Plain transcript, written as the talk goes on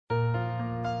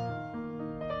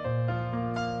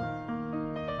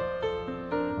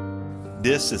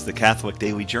This is the Catholic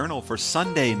Daily Journal for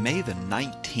Sunday, May the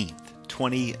 19th,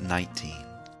 2019.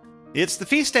 It's the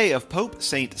feast day of Pope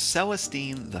St.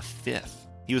 Celestine V.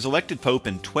 He was elected Pope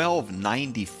in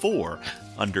 1294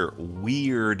 under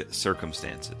weird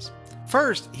circumstances.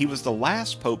 First, he was the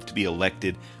last Pope to be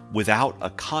elected without a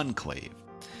conclave.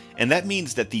 And that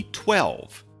means that the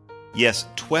 12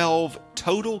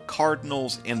 total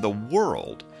cardinals in the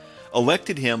world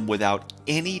elected him without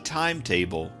any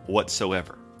timetable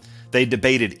whatsoever. They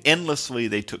debated endlessly,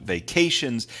 they took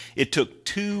vacations. It took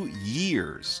 2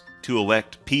 years to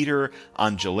elect Peter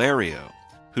Angelario,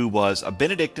 who was a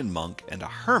Benedictine monk and a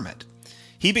hermit.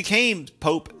 He became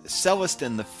Pope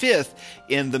Celestine V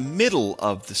in the middle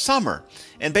of the summer,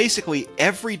 and basically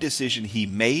every decision he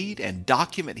made and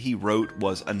document he wrote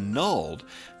was annulled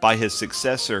by his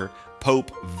successor,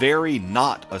 Pope Very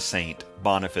Not a Saint,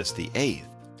 Boniface VIII.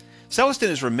 Celestine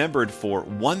is remembered for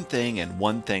one thing and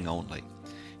one thing only.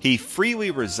 He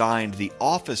freely resigned the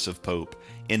office of Pope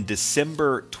in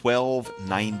December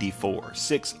 1294,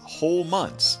 6 whole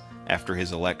months after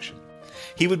his election.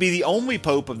 He would be the only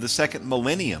Pope of the second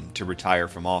millennium to retire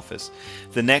from office.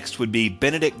 The next would be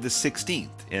Benedict XVI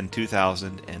in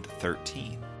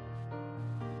 2013.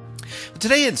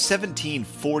 Today in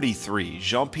 1743,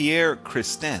 Jean-Pierre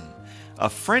Christin, a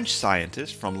French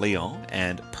scientist from Lyon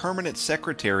and permanent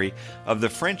secretary of the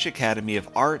French Academy of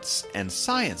Arts and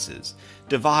Sciences,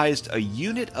 devised a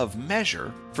unit of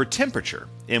measure for temperature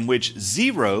in which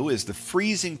 0 is the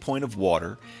freezing point of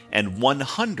water and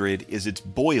 100 is its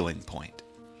boiling point.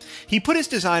 He put his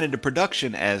design into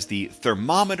production as the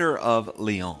thermometer of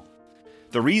Lyon.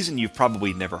 The reason you've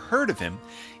probably never heard of him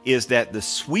is that the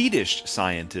Swedish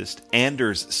scientist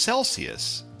Anders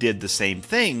Celsius did the same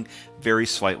thing very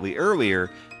slightly earlier,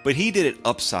 but he did it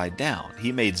upside down.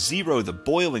 He made 0 the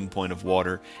boiling point of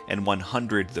water and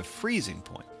 100 the freezing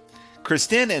point.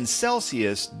 Christin and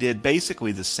Celsius did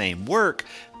basically the same work,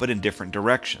 but in different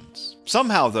directions.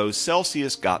 Somehow, though,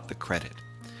 Celsius got the credit.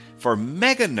 For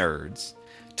mega nerds,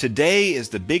 today is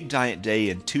the big giant day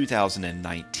in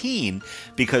 2019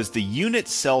 because the unit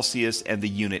Celsius and the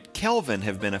unit Kelvin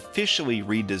have been officially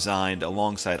redesigned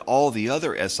alongside all the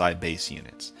other SI base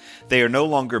units. They are no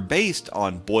longer based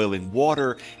on boiling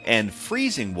water and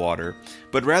freezing water,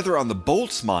 but rather on the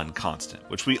Boltzmann constant,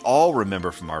 which we all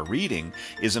remember from our reading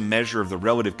is a measure of the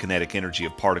relative kinetic energy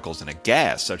of particles in a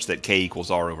gas, such that K equals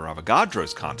R over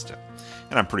Avogadro's constant.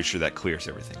 And I'm pretty sure that clears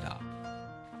everything up.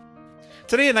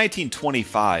 Today in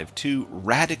 1925, 2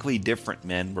 radically different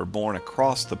men were born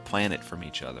across the planet from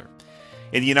each other.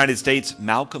 In the United States,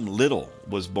 Malcolm Little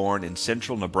was born in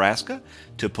central Nebraska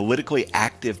to politically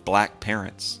active black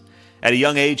parents. At a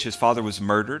young age, his father was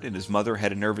murdered and his mother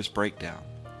had a nervous breakdown.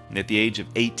 And at the age of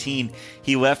 18,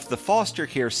 he left the foster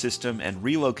care system and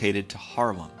relocated to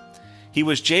Harlem. He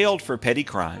was jailed for petty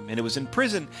crime, and it was in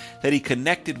prison that he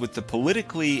connected with the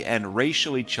politically and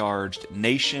racially charged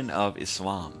Nation of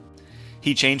Islam.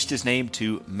 He changed his name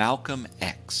to Malcolm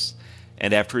X,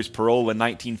 and after his parole in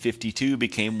 1952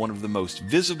 became one of the most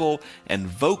visible and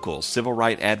vocal civil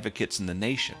rights advocates in the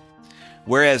nation.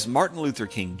 Whereas Martin Luther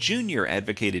King Jr.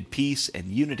 advocated peace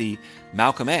and unity,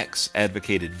 Malcolm X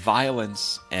advocated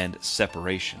violence and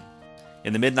separation.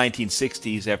 In the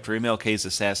mid-1960s, after MLK's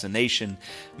assassination,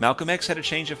 Malcolm X had a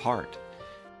change of heart.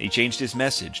 He changed his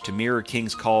message to mirror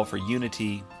King's call for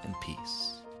unity and peace.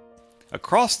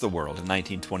 Across the world in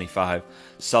 1925,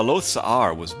 Saloth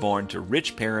Sa'ar was born to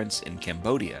rich parents in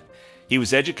Cambodia. He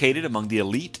was educated among the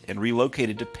elite and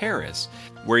relocated to Paris,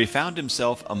 where he found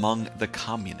himself among the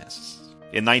communists.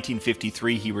 In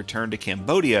 1953, he returned to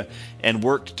Cambodia and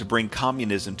worked to bring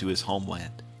communism to his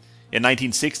homeland. In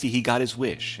 1960, he got his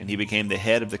wish, and he became the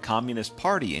head of the Communist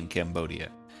Party in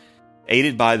Cambodia.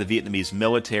 Aided by the Vietnamese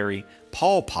military,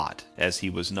 Pol Pot, as he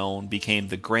was known, became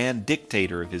the grand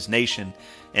dictator of his nation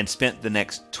and spent the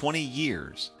next 20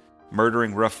 years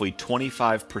murdering roughly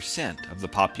 25% of the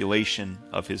population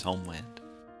of his homeland.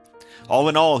 All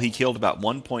in all, he killed about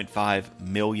 1.5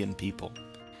 million people.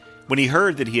 When he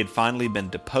heard that he had finally been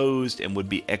deposed and would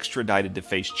be extradited to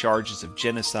face charges of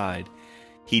genocide,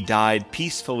 he died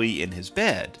peacefully in his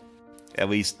bed. At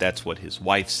least that's what his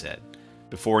wife said.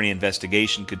 Before any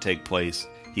investigation could take place,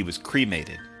 he was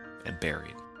cremated and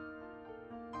buried.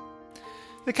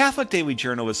 The Catholic Daily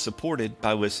Journal is supported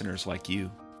by listeners like you.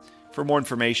 For more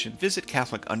information, visit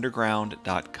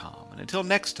CatholicUnderground.com. And until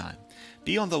next time,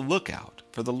 be on the lookout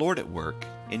for the Lord at work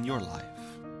in your life.